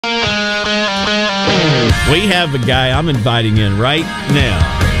We have a guy I'm inviting in right now.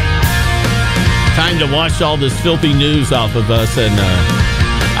 Time to wash all this filthy news off of us, and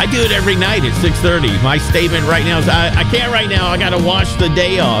I do it every night at 6:30. My statement right now is I can't right now. I got to wash the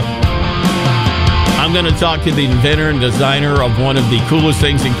day off. I'm going to talk to the inventor and designer of one of the coolest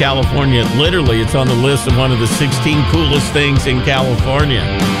things in California. Literally, it's on the list of one of the 16 coolest things in California.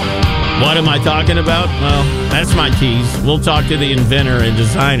 What am I talking about? Well, that's my tease. We'll talk to the inventor and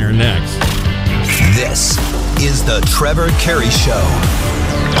designer next. This is the Trevor Carey Show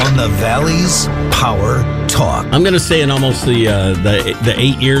on the Valley's Power Talk. I'm going to say in almost the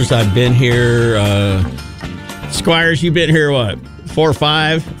 8 years I've been here, Squires, you've been here, what, 4 or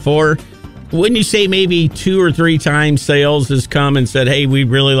 5? 4? Wouldn't you say maybe 2 or 3 times sales has come and said, hey, we'd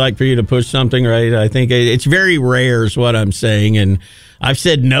really like for you to push something, right? I think it's very rare is what I'm saying, and I've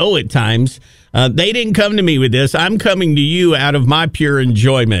said no at times. They didn't come to me with this. I'm coming to you out of my pure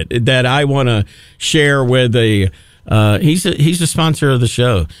enjoyment that I want to share with he's a sponsor of the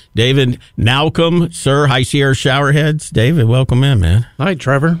show. David Nowcomb, sir, High Sierra Showerheads. David, welcome in, man. Hi,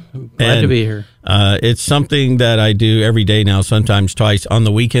 Trevor. Glad to be here. It's something that I do every day now, sometimes twice. On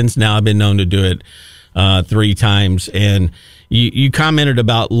the weekends now, I've been known to do it 3 times. And you commented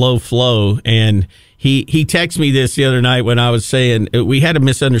about low flow, and he texted me this the other night when I was saying we had a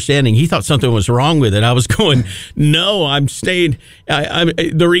misunderstanding. He thought something was wrong with it. I was going, no, I'm staying.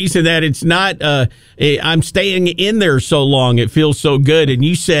 The reason that it's not, I'm staying in there so long. It feels so good. And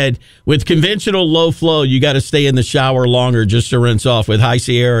you said with conventional low flow, you got to stay in the shower longer just to rinse off. With High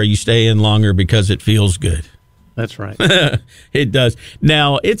Sierra, you stay in longer because it feels good. That's right. It does.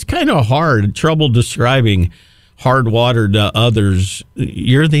 Now, it's kind of trouble describing hard water to others.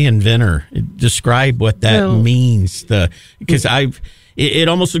 You're the inventor. Describe what that means. Because it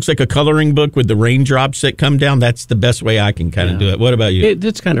almost looks like a coloring book with the raindrops that come down. That's the best way I can kind of do it. What about you?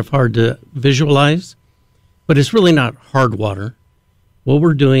 It's kind of hard to visualize, but it's really not hard water. What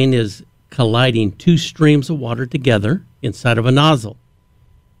we're doing is colliding 2 streams of water together inside of a nozzle.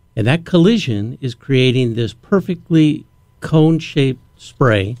 And that collision is creating this perfectly cone-shaped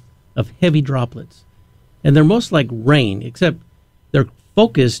spray of heavy droplets. And they're most like rain, except they're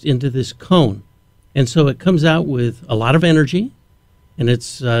focused into this cone. And so it comes out with a lot of energy, and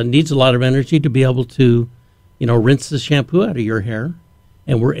it needs a lot of energy to be able to, rinse the shampoo out of your hair.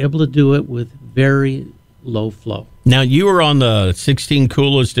 And we're able to do it with very low flow. Now, you were on the 16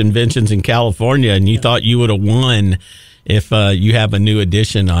 coolest inventions in California, and you thought you would have won if you have a new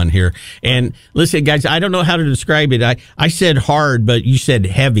addition on here. And listen, guys, I don't know how to describe it. I said hard, but you said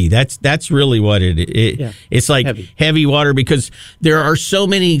heavy. That's really what it's like heavy water, because there are so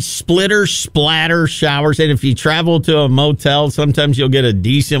many splitter splatter showers. And if you travel to a motel, sometimes you'll get a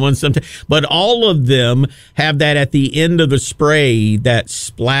decent one. But all of them have that at the end of the spray, that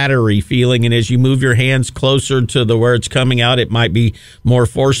splattery feeling. And as you move your hands closer to where it's coming out, it might be more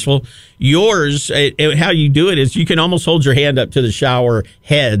forceful. Yours, how you do it is you can almost hold your hand up to the shower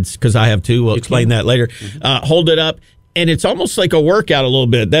heads, because I have 2. We'll explain that later. Hold it up, and it's almost like a workout a little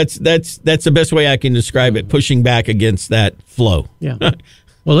bit. That's the best way I can describe it, pushing back against that flow. Yeah.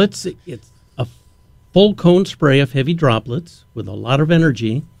 Well, it's a full cone spray of heavy droplets with a lot of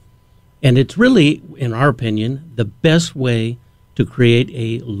energy, and it's really, in our opinion, the best way to create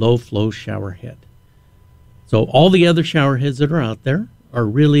a low-flow shower head. So all the other shower heads that are out there are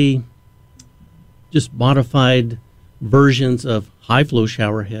really just modified versions of high-flow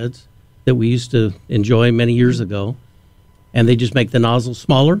shower heads that we used to enjoy many years ago. And they just make the nozzle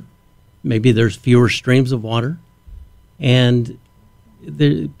smaller. Maybe there's fewer streams of water. And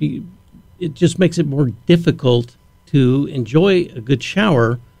it just makes it more difficult to enjoy a good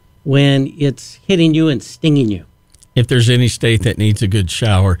shower when it's hitting you and stinging you. If there's any state that needs a good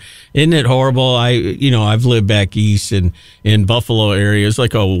shower, isn't it horrible? I've lived back east in Buffalo area. It's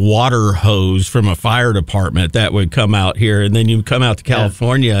like a water hose from a fire department that would come out here, and then you come out to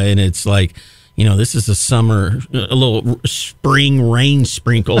California, and it's like, this is a little spring rain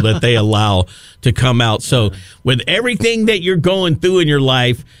sprinkle that they allow to come out. So with everything that you're going through in your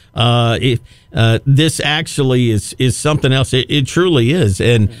life, this actually is something else. It truly is.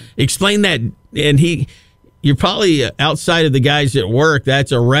 And explain that. And you're probably outside of the guys at work.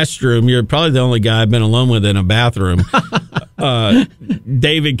 That's a restroom. You're probably the only guy I've been alone with in a bathroom.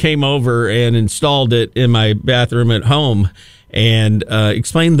 David came over and installed it in my bathroom at home. And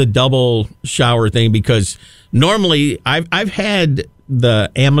explain the double shower thing, because normally I've had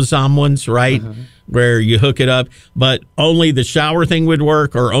the Amazon ones, right, where you hook it up, but only the shower thing would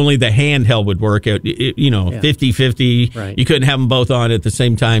work, or only the handheld would work. 50-50. Right. You couldn't have them both on at the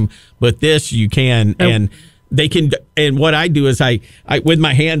same time. But this you can. And they can, and what I do is I with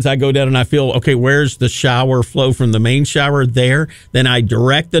my hands, I go down and I feel, okay, where's the shower flow from the main shower there? Then I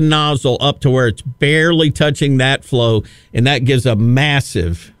direct the nozzle up to where it's barely touching that flow, and that gives a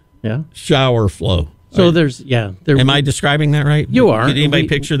massive shower flow. So am I describing that right? You are. Did anybody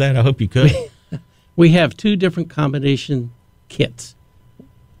picture that? I hope you could. We have two different combination kits.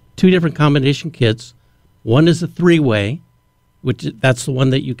 Two different combination kits. One is a 3-way, that's the one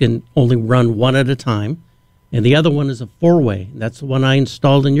that you can only run one at a time. And the other one is a 4-way. That's the one I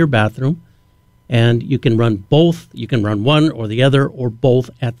installed in your bathroom. And you can run both. You can run one or the other or both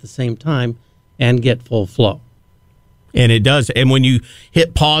at the same time and get full flow. And it does. And when you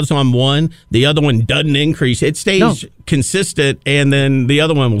hit pause on one, the other one doesn't increase. It stays consistent, and then the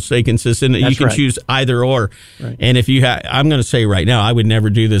other one will stay consistent. You can choose either or. Right. And if you I'm going to say right now, I would never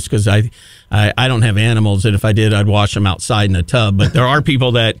do this because I don't have animals, and if I did, I'd wash them outside in a tub. But there are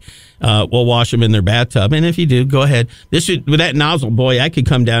people that will wash them in their bathtub. And if you do, go ahead. With that nozzle, boy, I could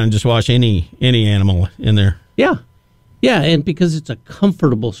come down and just wash any animal in there. Yeah. Yeah, and because it's a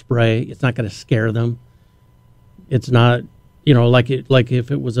comfortable spray, it's not going to scare them. It's not, like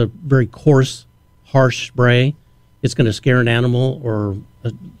if it was a very coarse, harsh spray, it's going to scare an animal or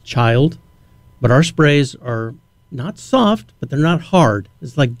a child. But our sprays are not soft, but they're not hard.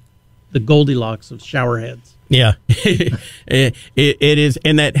 It's like the Goldilocks of shower heads. Yeah, it is.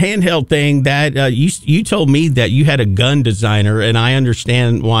 And that handheld thing that you told me that you had a gun designer, and I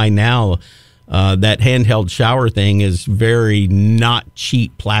understand why now. That handheld shower thing is very not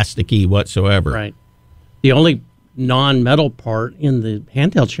cheap, plasticky whatsoever. Right. The only non-metal part in the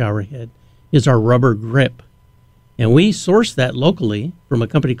handheld shower head is our rubber grip. And we source that locally from a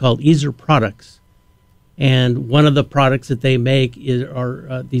company called Easer Products. And one of the products that they make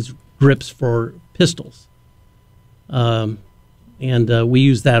are these grips for pistols. And we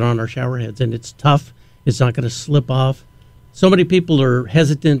use that on our shower heads. And it's tough. It's not going to slip off. So many people are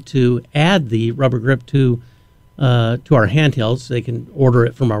hesitant to add the rubber grip to our handhelds. They can order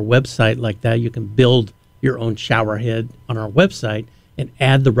it from our website like that. You can build your own shower head on our website and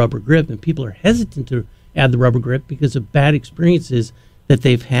add the rubber grip. And people are hesitant to add the rubber grip because of bad experiences that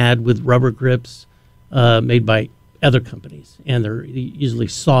they've had with rubber grips made by other companies. And they're usually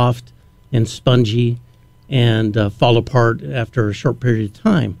soft and spongy and fall apart after a short period of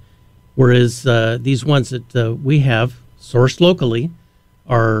time. Whereas these ones that we have sourced locally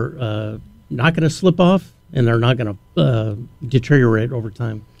are not going to slip off, and they're not going to deteriorate over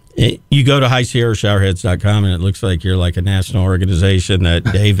time. You go to highsierrashowerheads.com, and it looks like you're like a national organization that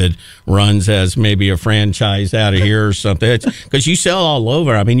David runs as maybe a franchise out of here or something. Because you sell all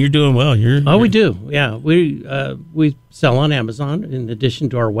over. I mean, you're doing well. We do. Yeah, we sell on Amazon in addition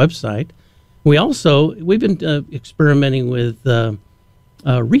to our website. We've been experimenting with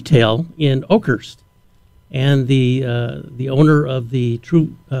retail in Oakhurst, and the owner of the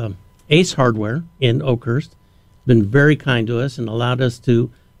True Ace Hardware in Oakhurst has been very kind to us and allowed us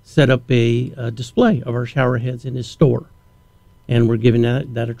to set up a display of our shower heads in his store. And we're giving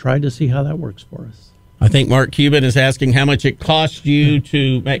that a try to see how that works for us. I think Mark Cuban is asking how much it cost you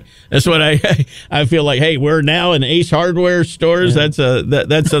to make. That's what I feel like. Hey, we're now in Ace Hardware stores. Yeah.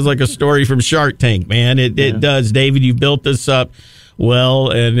 That sounds like a story from Shark Tank, man. It does. David, you built this up well.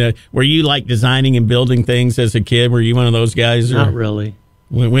 And were you like designing and building things as a kid? Were you one of those guys? Not really.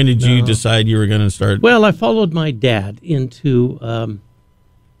 When did you decide you were going to start? Well, I followed my dad into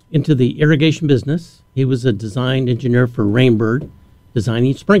the irrigation business. He was a design engineer for Rainbird,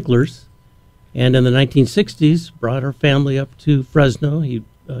 designing sprinklers. And in the 1960s, brought our family up to Fresno. He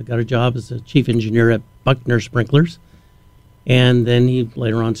got a job as a chief engineer at Buckner Sprinklers. And then he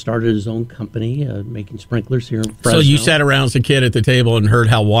later on started his own company making sprinklers here in Fresno. So you sat around as a kid at the table and heard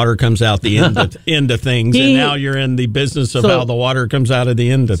how water comes out the end of things, and now you're in the business of how the water comes out of the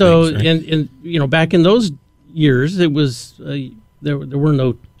end of things. Right? So, back in those years, it was there were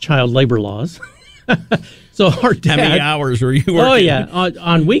no child labor laws. So our dad, how many hours were you working? Oh yeah,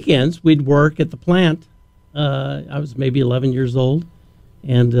 on weekends we'd work at the plant. I was maybe 11 years old,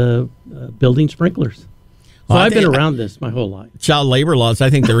 and building sprinklers. So I've been around this my whole life. Child labor laws. I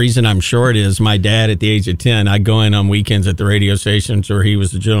think the reason I'm short is my dad at the age of 10, I'd go in on weekends at the radio stations where he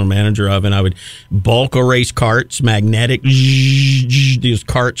was the general manager of, and I would bulk erase carts, magnetic, these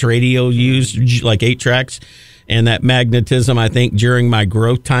carts radio used, like 8 tracks. And that magnetism, I think, during my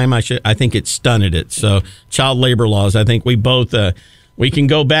growth time, I think it stunted it. So child labor laws, I think we both, we can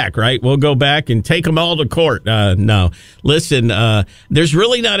go back, right? We'll go back and take them all to court. No. Listen, there's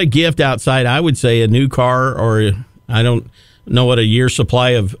really not a gift outside, I would say, a new car, or know what, a year's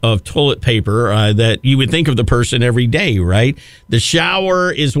supply of toilet paper that you would think of the person every day, right? The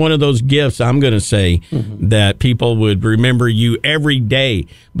shower is one of those gifts, I'm going to say, that people would remember you every day.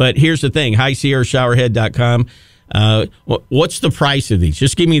 But here's the thing, highsierrashowerhead.com. What's the price of these?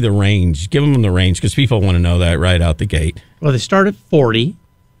 Just give me the range. Give them the range because people want to know that right out the gate. Well, they start at $40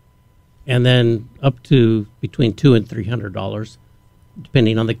 and then up to between $200 and $300,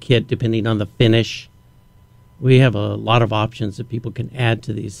 depending on the kit, depending on the finish. We have a lot of options that people can add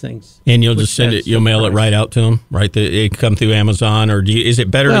to these things. And you'll just send it, you'll mail it right out to them, right? It come through Amazon, or is it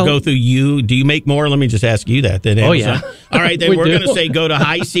better to go through you? Do you make more? Let me just ask you that. Than Amazon. Yeah. All right, then we're going to say go to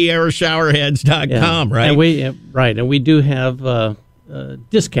highsierrashowerheads.com, right? And we do have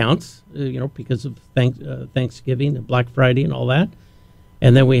discounts, because of Thanksgiving and Black Friday and all that.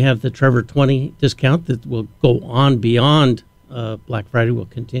 And then we have the Trevor 20 discount that will go on beyond Black Friday. Will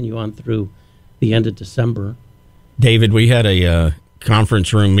continue on through the end of December. David, we had a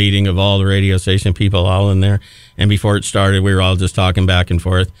conference room meeting of all the radio station people all in there. And before it started, we were all just talking back and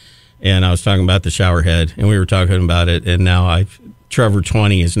forth. And I was talking about the shower head, and we were talking about it. And now Trevor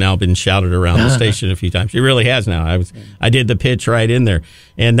 20 has now been shouted around the station a few times. It really has now. I did the pitch right in there.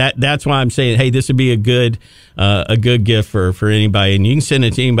 And that's why I'm saying, hey, this would be a good gift for anybody. And you can send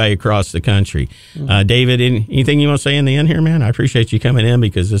it to anybody across the country. David, anything you want to say in the end here, man? I appreciate you coming in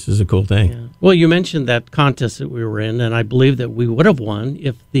because this is a cool thing. Yeah. Well, you mentioned that contest that we were in, and I believe that we would have won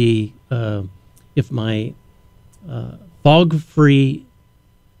if my fog-free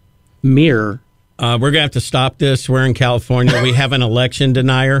mirror. We're going to have to stop this. We're in California. We have an election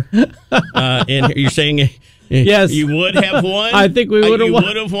denier. And you're saying yes, you would have won? I think we would have won. You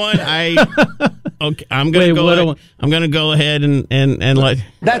would have won? Okay, I'm going to go ahead and let...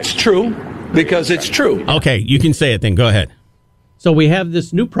 That's true because it's true. Okay, you can say it then. Go ahead. So we have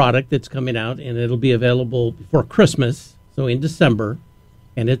this new product that's coming out, and it'll be available before Christmas, so in December.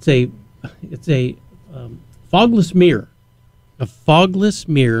 And it's a fogless mirror. A fogless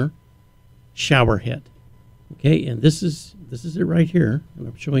mirror shower head. Okay, and this is it right here, and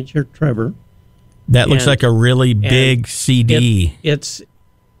I'm showing you here, Trevor. That looks like a really big CD. It's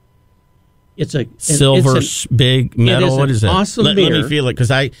a silver big metal. What is it? Awesome let mirror. me feel it because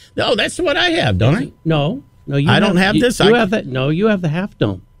that's what I have, don't I? No, I don't have this. You have that. No, you have the half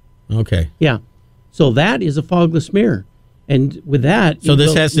dome. Okay. Yeah, so that is a fogless mirror, and with that, so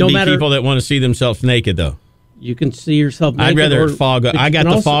this has to be people that want to see themselves naked, though. You can see yourself naked. I'd rather fog. I got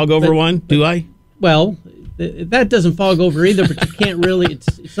the fog over one. Do I? Well, that doesn't fog over either, but you can't really.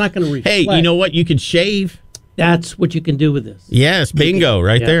 It's not going to reflect. Hey, you know what? You could shave. That's what you can do with this. Yes, bingo,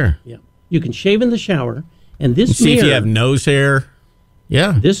 right there. Yeah, you can shave in the shower, and this see mirror. If you have nose hair.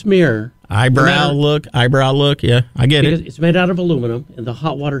 Yeah. This mirror. Eyebrow look. Yeah, I get it. It's made out of aluminum, and the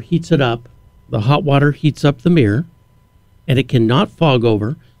hot water heats it up. The hot water heats up the mirror, and it cannot fog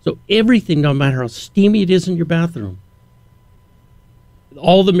over. So everything, no matter how steamy it is in your bathroom,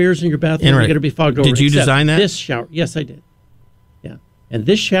 all the mirrors in your bathroom are going to be fogged over. Did you design that? This shower, yes, I did. Yeah, and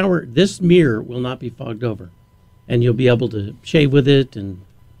this mirror will not be fogged over, and you'll be able to shave with it and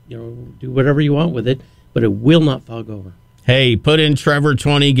do whatever you want with it, but it will not fog over. Hey, put in Trevor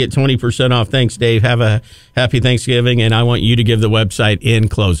 20, get 20% off. Thanks, Dave. Have a happy Thanksgiving, and I want you to give the website in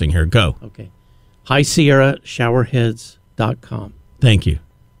closing here. Go. Okay, HighSierraShowerheads.com. Thank you.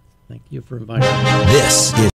 Thank you for inviting me. This is